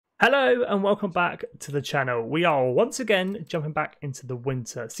Hello and welcome back to the channel. We are once again jumping back into the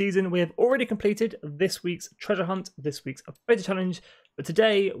winter season. We have already completed this week's treasure hunt, this week's beta challenge, but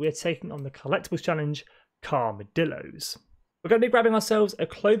today we are taking on the collectibles challenge, CAR-MADILLOS. We're going to be grabbing ourselves a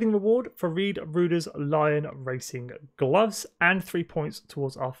clothing reward for Reed Ruder's Lion Racing gloves and 3 points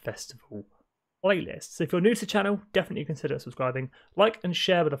towards our festival playlist. So if you're new to the channel, definitely consider subscribing, like and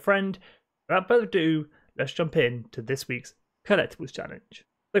share with a friend. Without further ado, let's jump in to this week's collectibles challenge.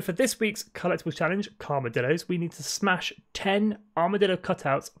 So for this week's collectibles challenge, CAR-MADILLOS, we need to smash 10 armadillo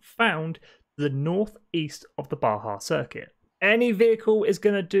cutouts found to the northeast of the Baja circuit. Any vehicle is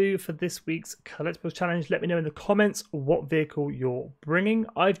going to do for this week's collectibles challenge. Let me know in the comments what vehicle you're bringing.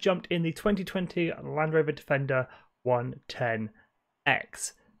 I've jumped in the 2020 Land Rover Defender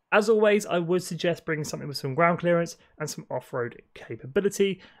 110X. As always, I would suggest bringing something with some ground clearance and some off-road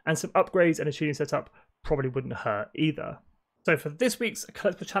capability, and some upgrades and a tuning setup probably wouldn't hurt either. So for this week's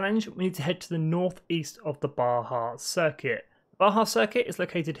collectible challenge, we need to head to the northeast of the Baja circuit. The Baja circuit is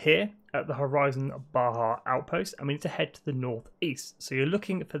located here at the Horizon Baja outpost, and we need to head to the northeast. So you're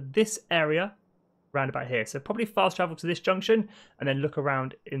looking for this area around about here. So probably fast travel to this junction and then look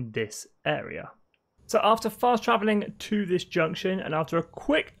around in this area. So after fast traveling to this junction and after a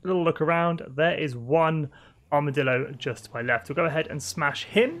quick little look around, there is one armadillo just to my left. We'll go ahead and smash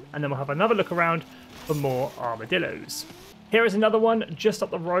him, and then we'll have another look around for more armadillos. Here is another one just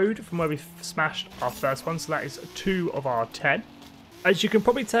up the road from where we smashed our first one, so that is 2 of our 10. As you can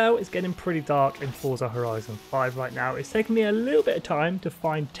probably tell, it's getting pretty dark in Forza Horizon 5 right now. It's taken me a little bit of time to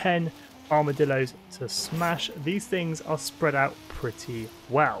find 10 armadillos to smash. These things are spread out pretty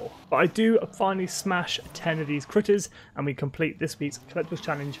well. But I do finally smash 10 of these critters, and we complete this week's collectibles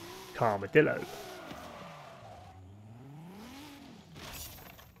challenge, CAR-MADILLO.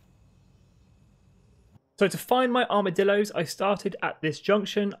 So to find my armadillos, I started at this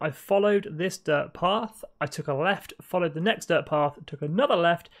junction. I followed this dirt path. I took a left, followed the next dirt path, took another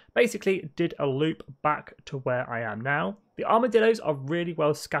left, basically did a loop back to where I am now. The armadillos are really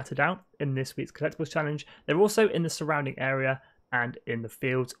well scattered out in this week's collectibles challenge. They're also in the surrounding area and in the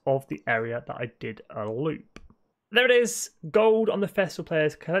fields of the area that I did a loop. There it is, gold on the Festival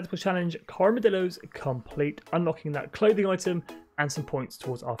Players collectibles challenge, CAR-MADILLOS complete, unlocking that clothing item and some points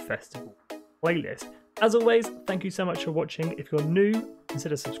towards our festival playlist. As always, thank you so much for watching. If you're new,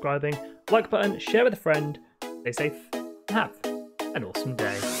 consider subscribing, like button, share with a friend, stay safe, and have an awesome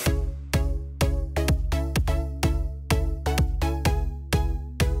day.